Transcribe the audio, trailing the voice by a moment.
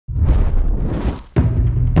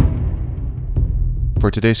For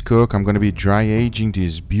today's cook, I'm going to be dry aging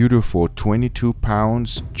this beautiful 22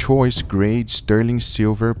 pounds choice grade sterling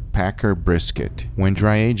silver packer brisket. When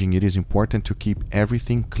dry aging, it is important to keep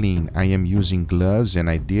everything clean. I am using gloves and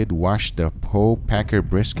I did wash the whole packer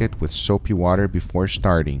brisket with soapy water before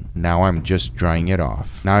starting. Now I'm just drying it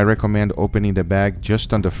off. Now I recommend opening the bag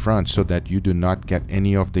just on the front so that you do not get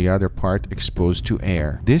any of the other part exposed to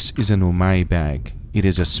air. This is an umai bag. It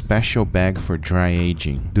is a special bag for dry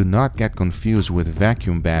aging. Do not get confused with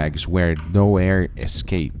vacuum bags where no air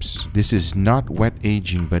escapes. This is not wet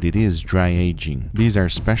aging, but it is dry aging. These are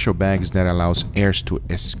special bags that allows air to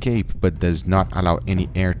escape but does not allow any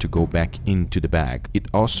air to go back into the bag. It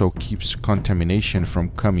also keeps contamination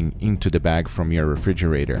from coming into the bag from your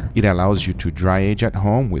refrigerator. It allows you to dry age at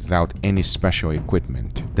home without any special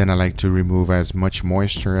equipment. Then I like to remove as much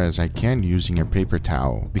moisture as I can using a paper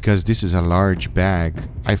towel. Because this is a large bag,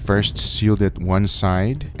 I first sealed it one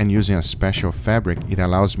side, and using a special fabric, it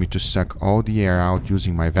allows me to suck all the air out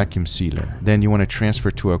using my vacuum sealer. Then you want to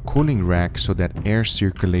transfer to a cooling rack so that air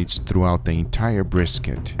circulates throughout the entire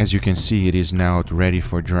brisket. As you can see, it is now ready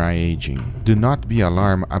for dry aging. Do not be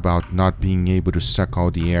alarmed about not being able to suck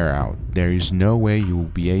all the air out. There is no way you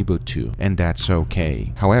will be able to, and that's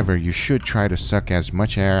okay. However, you should try to suck as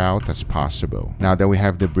much air out as possible. Now that we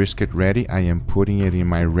have the brisket ready, I am putting it in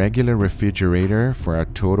my regular refrigerator for a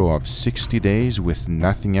total of 60 days with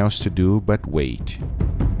nothing else to do but wait.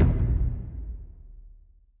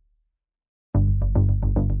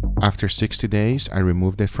 After 60 days, I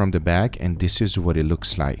removed it from the bag and this is what it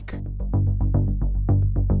looks like.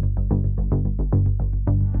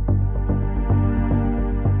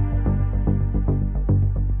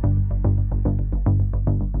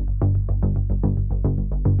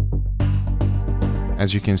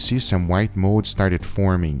 As you can see, some white mold started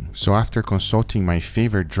forming. So after consulting my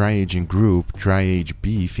favorite dry aging group, Dry Age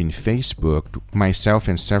Beef, in Facebook, myself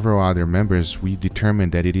and several other members, we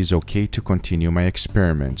determined that it is okay to continue my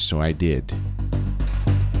experiment, so I did.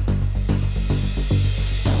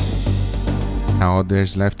 Now all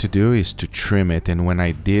there's left to do is to trim it, and when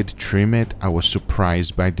I did trim it, I was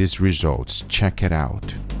surprised by these results. Check it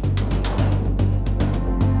out.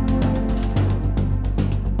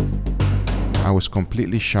 I was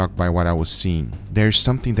completely shocked by what I was seeing. There's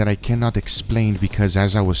something that I cannot explain because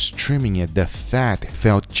as I was trimming it, the fat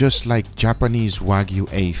felt just like Japanese Wagyu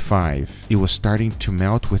A5. It was starting to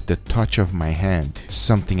melt with the touch of my hand,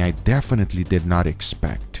 something I definitely did not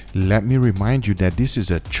expect. Let me remind you that this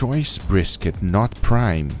is a choice brisket, not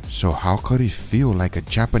prime, so how could it feel like a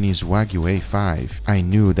Japanese Wagyu A5? I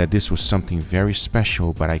knew that this was something very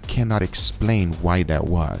special, but I cannot explain why that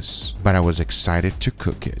was. But I was excited to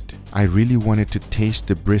cook it. I really wanted to taste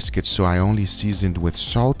the brisket, so I only seasoned with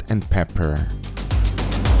salt and pepper.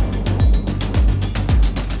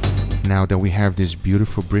 Now that we have this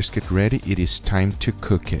beautiful brisket ready, it is time to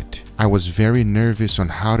cook it. I was very nervous on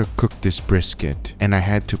how to cook this brisket, and I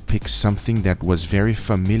had to pick something that was very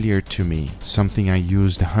familiar to me, something I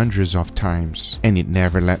used hundreds of times, and it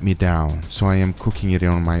never let me down. So I am cooking it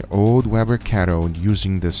on my old Weber kettle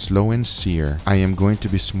using the slow and sear. I am going to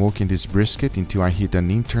be smoking this brisket until I hit an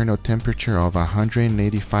internal temperature of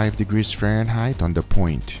 185 degrees Fahrenheit on the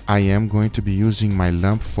point. I am going to be using my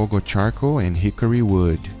lump fogo charcoal and hickory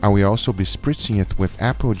wood. I will also be spritzing it with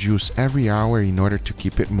apple juice every hour in order to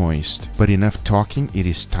keep it moist. But enough talking, it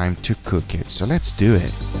is time to cook it, so let's do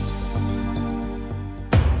it.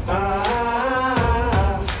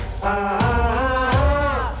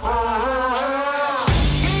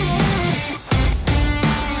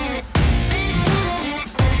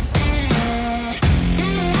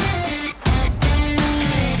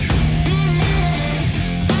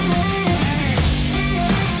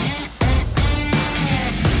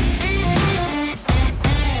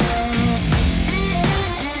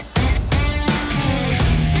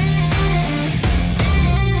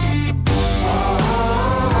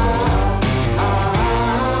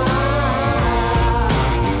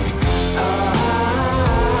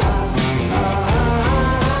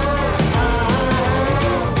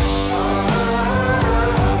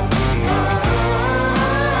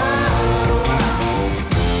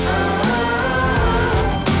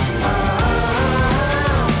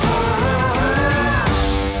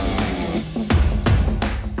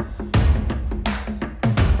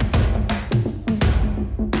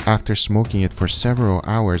 After smoking it for several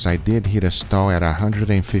hours, I did hit a stall at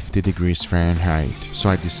 150 degrees Fahrenheit, so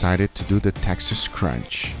I decided to do the Texas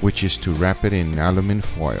Crunch, which is to wrap it in aluminum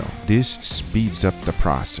foil. This speeds up the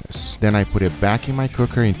process. Then I put it back in my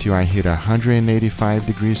cooker until I hit 185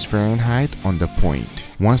 degrees Fahrenheit on the point.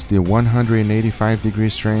 Once the 185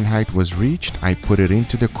 degrees Fahrenheit was reached, I put it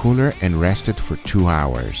into the cooler and rested for 2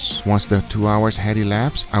 hours. Once the 2 hours had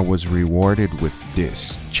elapsed, I was rewarded with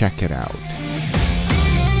this. Check it out.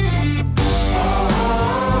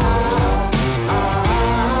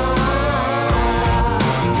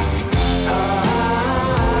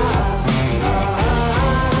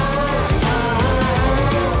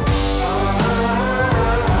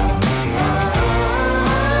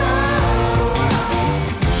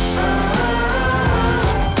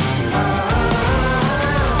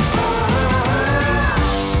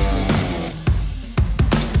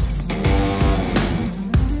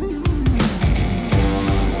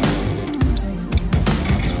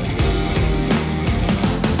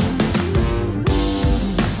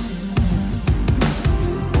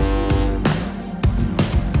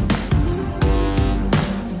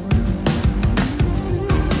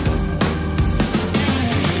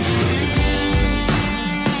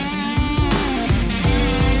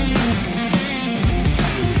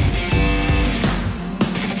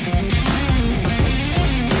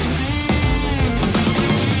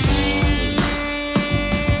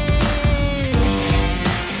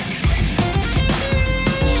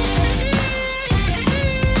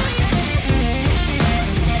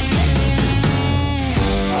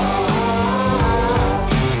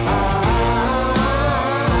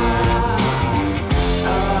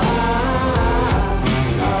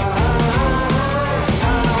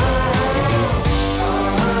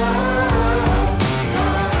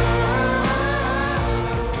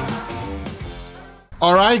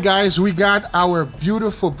 All right, guys, we got our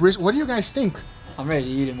beautiful brisket. What do you guys think? I'm ready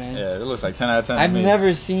to eat it, man. Yeah, it looks like 10 out of 10 I've to me.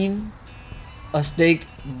 never seen a steak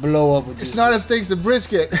blow up with juices. It's not a steak, it's a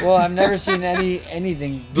brisket. Well, I've never seen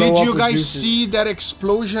anything blow Did up you with guys juices. see that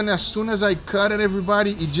explosion as soon as I cut it,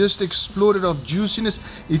 everybody? It just exploded of juiciness.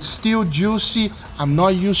 It's still juicy. I'm not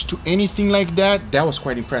used to anything like that. That was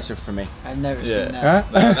quite impressive for me. I've never Yeah. seen that.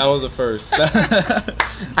 Huh? That was the first.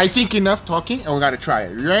 I think enough talking and we gotta try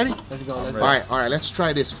it. You ready? Let's go, let's ready. go. All right, let's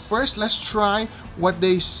try this. First, let's try what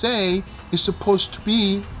they say is supposed to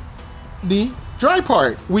be the dry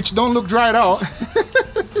part, which don't look dry at all.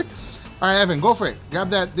 All right, Evan, go for it. Grab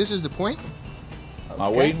that. This is the point. Am I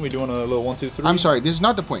waiting? We doing a little 1, 2, 3? I'm sorry, this is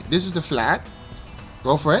not the point. This is the flat.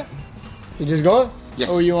 Go for it. You just go?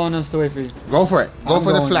 Yes. Or you want us to wait for you? Go for it. Go I'm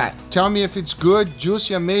for the going. flat. Tell me if it's good,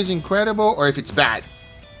 juicy, amazing, incredible, or if it's bad.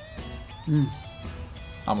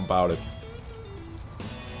 I'm about it.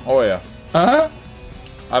 Oh yeah. Uh-huh.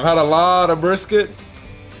 I've had a lot of brisket.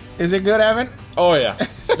 Is it good, Evan? Oh yeah.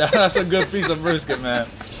 That's a good piece of brisket, man.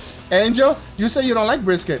 Angel, you say you don't like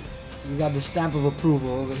brisket. You got the stamp of approval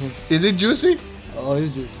over here. Is it juicy? Oh,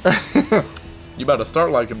 it's juicy. You about to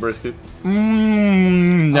start liking brisket.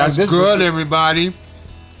 That's this good, brisket. everybody.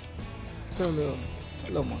 Cut a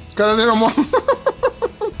little more. Cut a little more.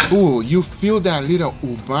 Ooh, you feel that little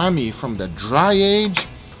umami from the dry age.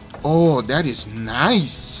 Oh, that is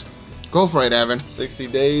nice. Go for it, Evan. 60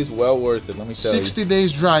 days, well worth it. Let me tell 60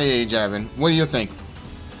 days dry age, Evan. What do you think? you.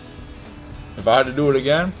 If I had to do it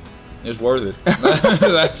again, it's worth it.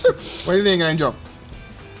 That's, What do you think, Angel?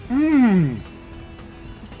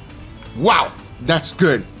 Wow, that's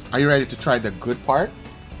good. Are you ready to try the good part?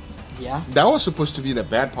 Yeah. That was supposed to be the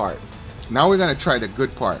bad part. Now we're gonna try the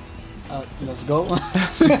good part. Let's go. All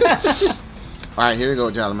right, here we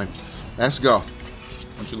go, gentlemen. Let's go.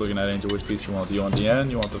 what you looking at, Angel? Which piece you want? Do you want the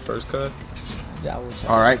end? You want the first cut? Yeah, we'll try.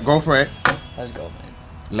 All right, go for it. Let's go, man.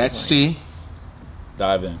 Let's see.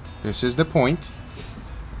 Dive in. This is the point.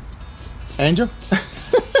 Angel?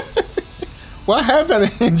 What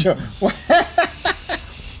happened, Angel?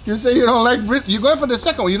 You say you don't like Brit. You're going for the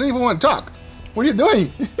second one. You don't even want to talk. What are you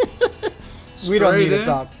doing? We don't need Straight to eh? in.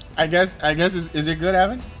 talk. I guess is it good,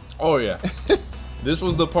 Evan? Oh yeah. This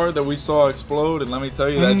was the part that we saw explode, and let me tell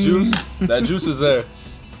you, that juice is there.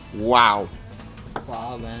 Wow.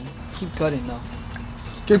 Wow, man. Keep cutting though.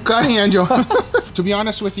 Keep cutting, Angel. To be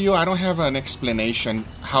honest with you, I don't have an explanation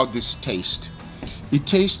how this tastes. It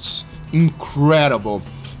tastes incredible.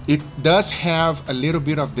 It does have a little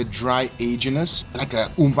bit of the dry aginess, like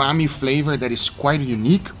a umami flavor that is quite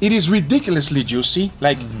unique. It is ridiculously juicy.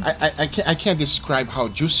 Like I can't describe how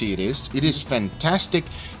juicy it is. It is fantastic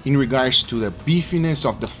in regards to the beefiness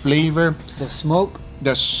of the flavor. The smoke.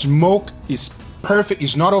 The smoke is perfect.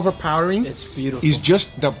 It's not overpowering. It's beautiful. It's just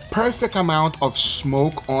the perfect amount of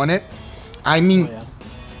smoke on it. I mean, Oh, yeah.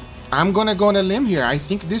 I'm gonna go on a limb here. I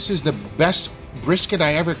think this is the best brisket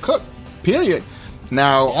I ever cooked. Period.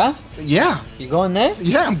 Now, yeah, You going there?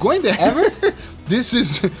 yeah, I'm going there. Ever? This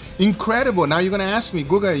is incredible. Now you're gonna ask me,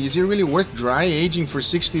 Guga, is it really worth dry aging for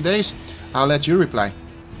 60 days? I'll let you reply.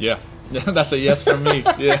 Yeah. Yeah, that's a yes from me.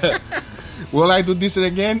 Yeah. Will I do this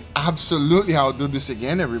again? Absolutely, I'll do this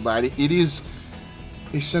again, everybody.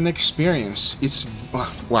 It's an experience. It's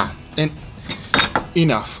wow. And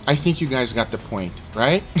enough. I think you guys got the point,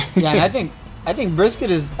 right? Yeah, and I think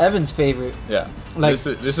brisket is Evan's favorite. Yeah. Like,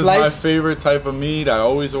 this is my favorite type of meat. I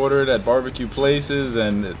always order it at barbecue places,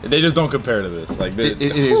 and they just don't compare to this. Like it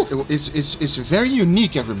is. It's very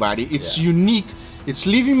unique, everybody. It's unique. It's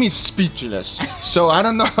leaving me speechless. So I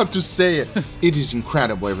don't know how to say it. It is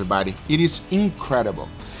incredible, everybody. It is incredible.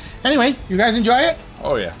 Anyway, you guys enjoy it?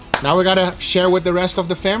 Oh yeah. Now we gotta share with the rest of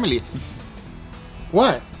the family.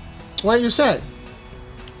 What? What you said?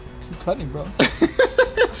 Keep cutting, bro.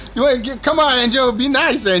 Come on, Angel. Be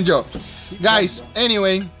nice, Angel. Guys,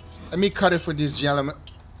 anyway, let me cut it for this gentleman.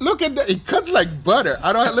 Look at that. It cuts like butter.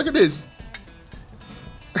 I don't. Look at this.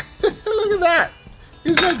 Look at that.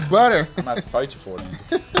 It's like butter. I'm about to fight you for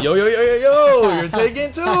it. Yo, you're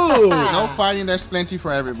taking two. No fighting. There's plenty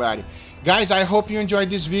for everybody. Guys, I hope you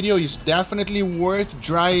enjoyed this video. It's definitely worth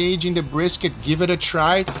dry aging the brisket. Give it a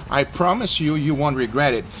try. I promise you, you won't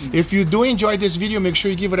regret it. If you do enjoy this video, make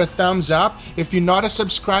sure you give it a thumbs up. If you're not a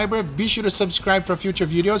subscriber, be sure to subscribe for future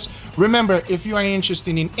videos. Remember, if you are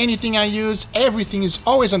interested in anything I use, everything is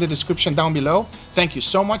always on the description down below. Thank you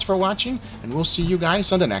so much for watching, and we'll see you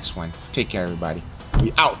guys on the next one. Take care, everybody.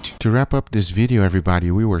 We out. To wrap up this video, everybody,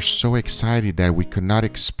 we were so excited that we could not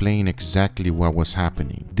explain exactly what was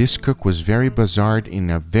happening. This cook was very bizarre in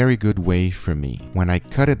a very good way for me. When I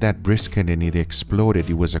cutted that brisket and it exploded,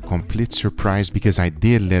 it was a complete surprise because I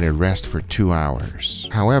did let it rest for 2 hours.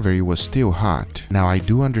 However, it was still hot. Now, I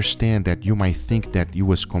do understand that you might think that it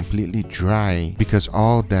was completely dry because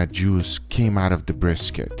all that juice came out of the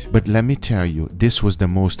brisket. But let me tell you, this was the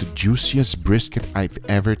most juiciest brisket I've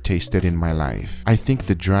ever tasted in my life. I think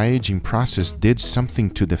the dry aging process did something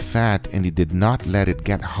to the fat and it did not let it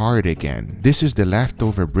get hard again. This is the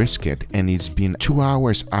leftover brisket and it's been 2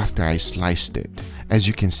 hours after I sliced it. As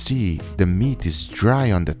you can see, the meat is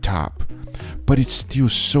dry on the top, but it's still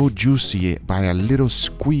so juicy. By a little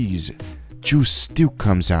squeeze, juice still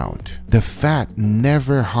comes out. The fat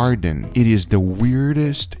never hardened. It is the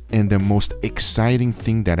weirdest and the most exciting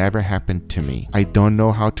thing that ever happened to me. I don't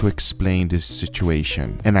know how to explain this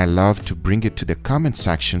situation, and I love to bring it to the comment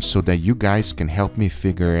section so that you guys can help me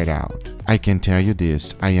figure it out. I can tell you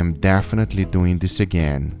this, I am definitely doing this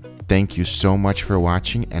again. Thank you so much for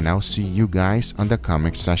watching, and I'll see you guys on the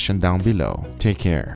comment section down below. Take care.